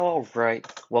All right,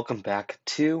 welcome back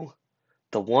to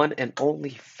the one and only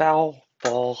Foul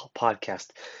Ball podcast.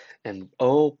 And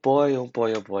oh boy,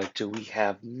 do we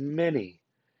have many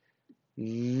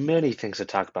things to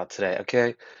talk about today,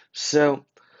 okay? So,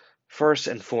 first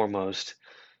and foremost,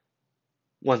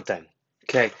 one thing,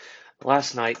 okay?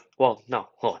 Last night, well, no,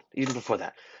 hold on, even before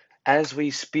that. As we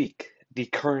speak, the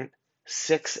current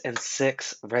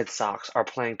 6-6 Red Sox are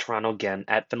playing Toronto again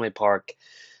at Fenway Park,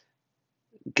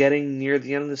 getting near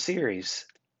the end of the series.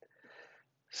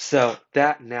 So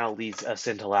that now leads us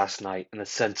into last night in the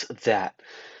sense that,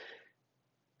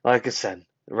 like I said,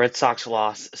 the Red Sox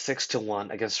lost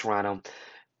 6-1 against Toronto.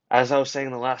 As I was saying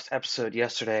in the last episode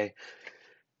yesterday,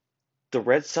 the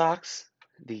Red Sox,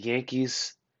 the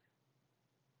Yankees,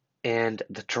 and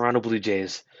the Toronto Blue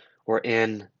Jays were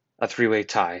in a three-way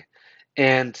tie.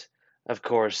 And of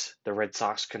course, the Red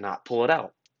Sox could not pull it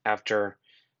out after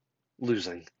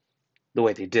losing the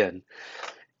way they did.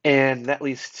 And that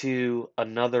leads to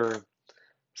another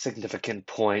significant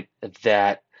point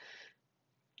that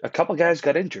a couple guys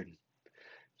got injured.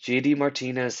 JD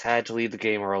Martinez had to leave the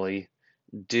game early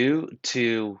due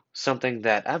to something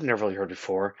that I've never really heard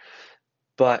before.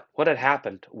 But what had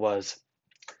happened was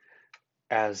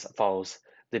as follows.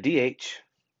 The DH,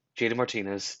 JD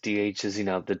Martinez, DH is,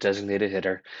 the designated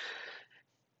hitter.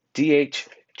 DH,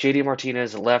 JD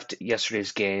Martinez left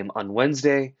yesterday's game on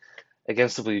Wednesday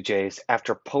against the Blue Jays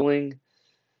after pulling.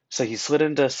 So he slid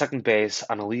into second base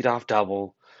on a leadoff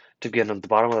double to begin at the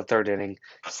bottom of the third inning,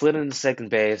 slid into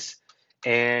second base,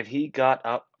 and he got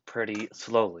up pretty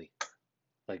slowly,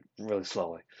 like really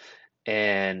slowly.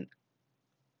 And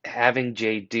having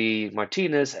JD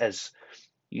Martinez as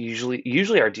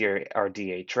usually our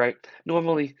DH, right?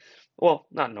 Normally, well,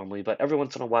 not normally, but every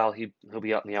once in a while he'll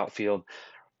be out in the outfield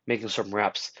making some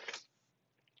reps.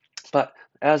 But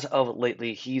as of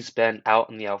lately, he's been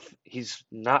out in the out. He's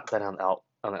not been on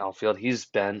the outfield. He's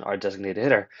been our designated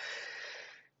hitter.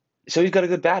 So he's got a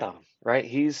good bat on him, right?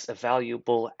 He's a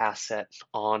valuable asset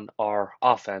on our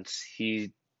offense.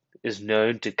 He is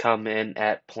known to come in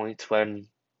at points when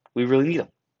we really need him.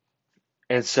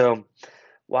 And so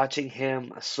watching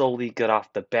him slowly get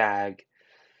off the bag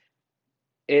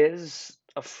is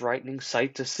a frightening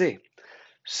sight to see.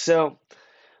 So,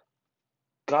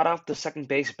 got off the second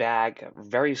base bag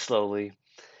very slowly,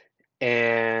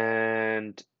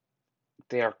 and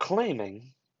they are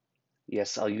claiming,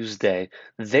 yes, I'll use they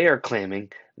are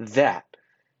claiming that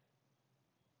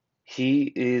he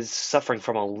is suffering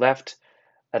from a left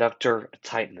adductor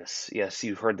tightness. Yes,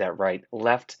 you heard that right.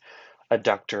 Left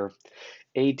adductor,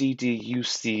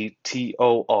 ADDUCTOR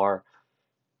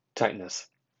tightness.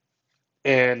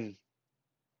 And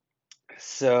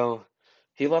so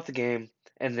he left the game,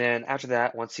 and then after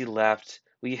that, once he left,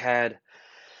 we had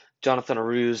Jonathan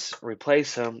Aruz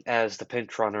replace him as the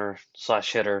pinch runner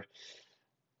slash hitter,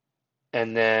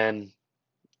 and then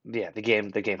the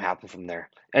game happened from there.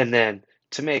 And then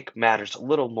to make matters a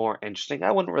little more interesting,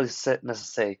 I wouldn't really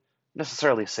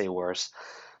necessarily say worse,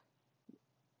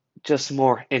 just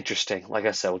more interesting. Like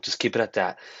I said, we'll just keep it at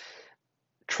that.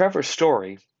 Trevor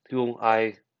Story, who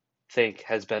I think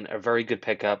has been a very good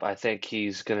pickup, I think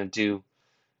he's going to do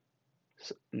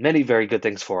many very good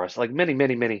things for us, like many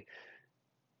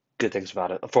good things about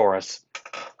it for us.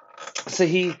 So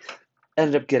he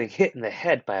ended up getting hit in the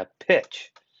head by a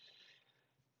pitch.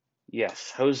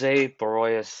 Yes, Jose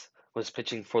Barrios was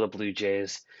pitching for the Blue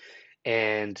Jays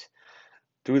and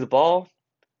threw the ball.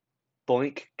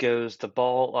 Boink goes the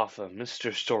ball off of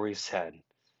Mr. Story's head.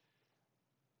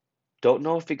 Don't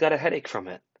know if he got a headache from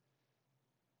it,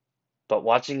 but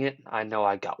watching it, I know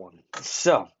I got one.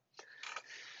 So,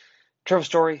 Trevor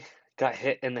Story got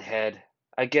hit in the head.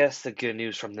 I guess the good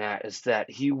news from that is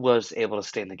that he was able to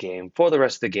stay in the game for the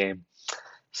rest of the game.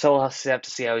 So I'll have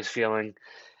to see how he's feeling.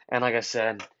 And like I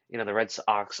said, the Red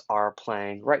Sox are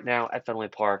playing right now at Fenway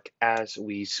Park as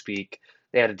we speak.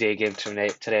 They had a day game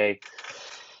today.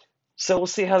 So we'll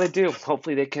see how they do.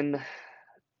 Hopefully they can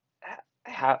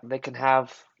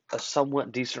have a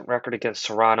somewhat decent record against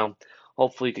Toronto.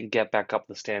 Hopefully you can get back up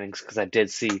the standings because I did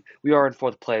see we are in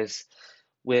fourth place,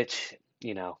 which,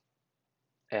 for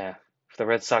the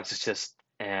Red Sox it's just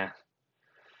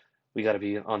we got to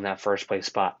be on that first place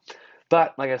spot.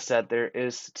 But like I said, there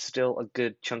is still a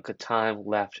good chunk of time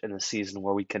left in the season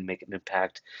where we can make an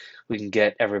impact. We can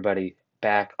get everybody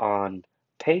back on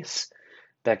pace,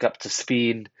 back up to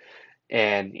speed.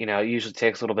 And, it usually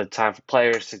takes a little bit of time for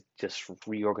players to just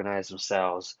reorganize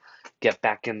themselves, get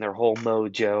back in their whole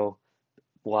mojo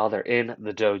while they're in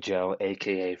the dojo,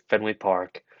 aka Fenway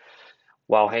Park,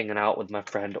 while hanging out with my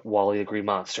friend Wally the Green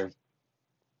Monster.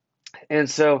 And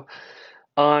so,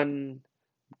 on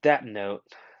that note,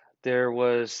 there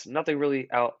was nothing really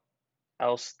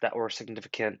else that were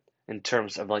significant in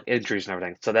terms of like injuries and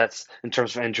everything. So that's in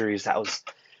terms of injuries, that was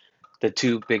the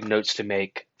two big notes to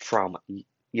make from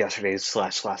yesterday's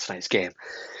slash last night's game.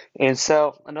 And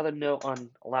so another note on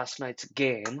last night's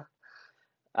game,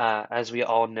 as we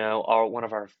all know, are one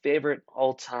of our favorite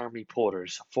all-time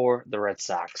reporters for the Red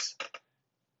Sox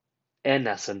and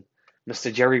NESN,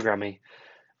 Mr. Jerry Remy.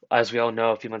 As we all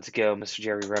know, a few months ago, Mr.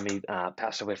 Jerry Remy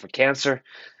passed away from cancer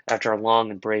after a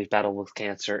long and brave battle with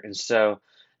cancer, and so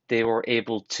they were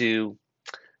able to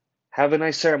have a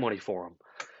nice ceremony for him.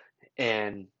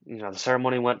 And the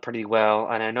ceremony went pretty well.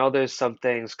 And I know there's some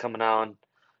things coming on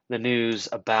the news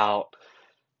about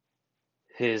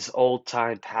his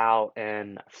old-time pal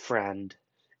and friend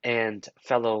and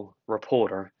fellow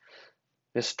reporter,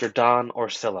 Mr. Don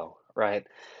Orsillo, right?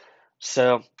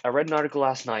 So I read an article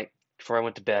last night before I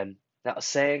went to bed that was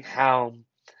saying how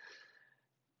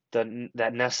that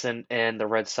NESN and the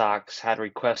Red Sox had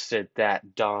requested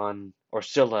that Don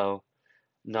Orsillo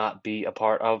not be a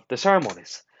part of the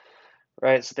ceremonies,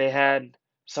 right? So they had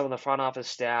some of the front office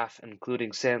staff,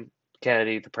 including Sam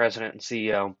Kennedy, the president and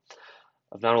CEO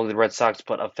of not only the Red Sox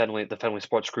but of the Fenway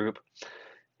Sports Group,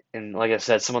 and like I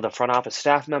said, some of the front office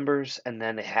staff members, and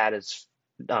then they had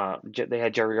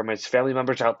Jerry Remy's family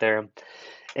members out there,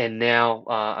 and now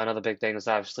another big thing is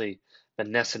obviously the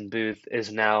NESN booth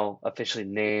is now officially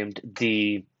named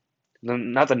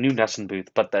not the new NESN booth,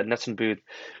 but the NESN booth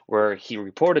where he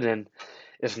reported in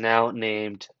is now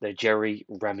named the Jerry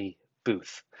Remy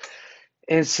booth.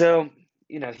 And so,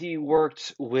 he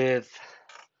worked with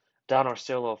Don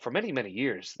Orsillo for many, many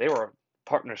years. They were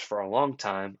partners for a long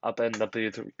time up in the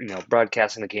booth,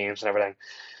 broadcasting the games and everything.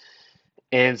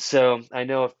 And so I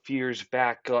know a few years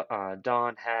back,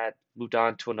 Don had moved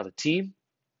on to another team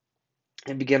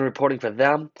and began reporting for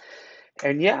them.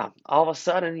 And yeah, all of a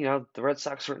sudden, the Red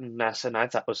Sox were in mess, and I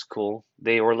thought it was cool.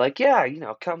 They were like, yeah,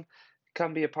 come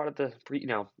be a part of the,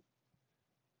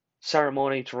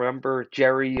 ceremony to remember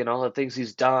Jerry and all the things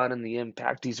he's done and the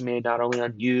impact he's made not only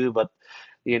on you, but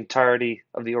the entirety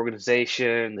of the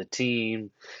organization, the team,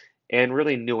 and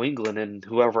really New England and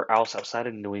whoever else outside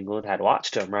of New England had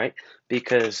watched him, right?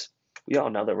 Because we all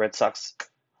know that Red Sox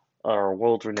are a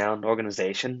world-renowned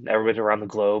organization. Everybody around the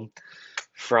globe,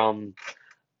 from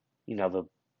the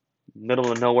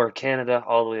middle of nowhere Canada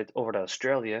all the way over to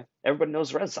Australia, everybody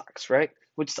knows Red Sox, right?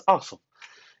 Which is awesome.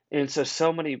 And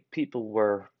so many people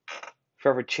were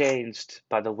forever changed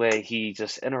by the way he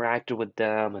just interacted with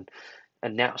them and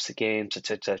announced the games,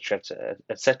 etc., etc.,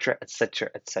 etc.,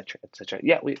 etc., etc., etc.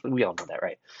 Yeah, we all know that,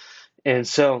 right? And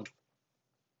so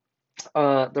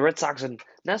the Red Sox and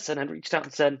NESN had reached out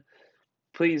and said,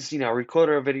 please, record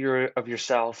a video of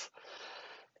yourself,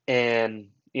 and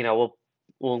we'll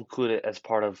include it as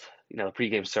part of the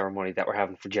pregame ceremony that we're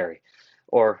having for Jerry,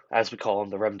 or as we call him,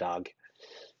 the Rem Dog.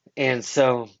 And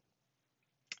so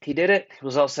he did it. He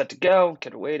was all set to go.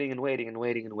 Kept waiting and waiting and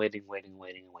waiting and waiting, waiting,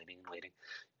 waiting and waiting and waiting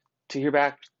to hear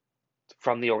back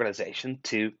from the organization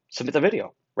to submit the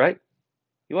video. Right?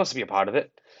 He wants to be a part of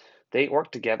it. They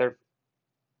worked together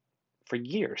for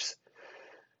years.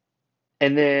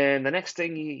 And then the next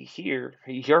thing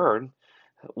he heard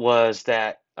was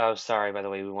that, oh, sorry, by the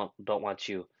way, don't want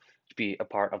you to be a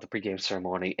part of the pregame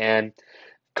ceremony. And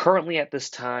currently at this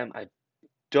time, I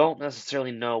don't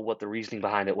necessarily know what the reasoning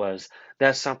behind it was.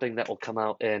 That's something that will come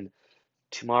out in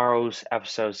tomorrow's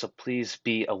episode, so please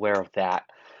be aware of that.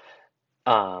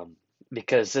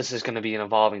 Because this is going to be an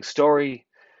evolving story.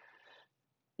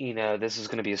 This is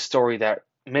going to be a story that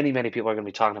many, many people are going to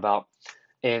be talking about.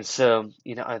 And so,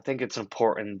 I think it's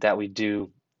important that we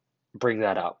do bring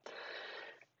that up.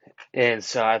 And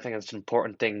so I think it's an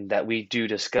important thing that we do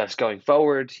discuss going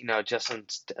forward, just in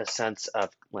a sense of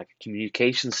like a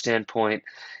communication standpoint.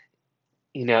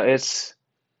 It's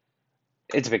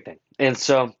a big thing. And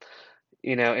so,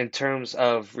 in terms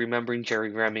of remembering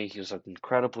Jerry Remy, he was an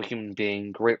incredible human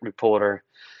being, great reporter.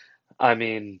 I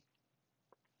mean,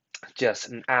 just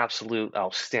an absolute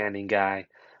outstanding guy.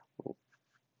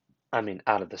 I mean,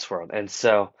 out of this world. And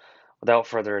so, without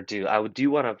further ado, I do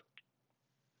want to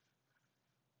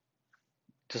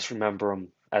just remember him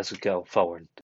as we go forward.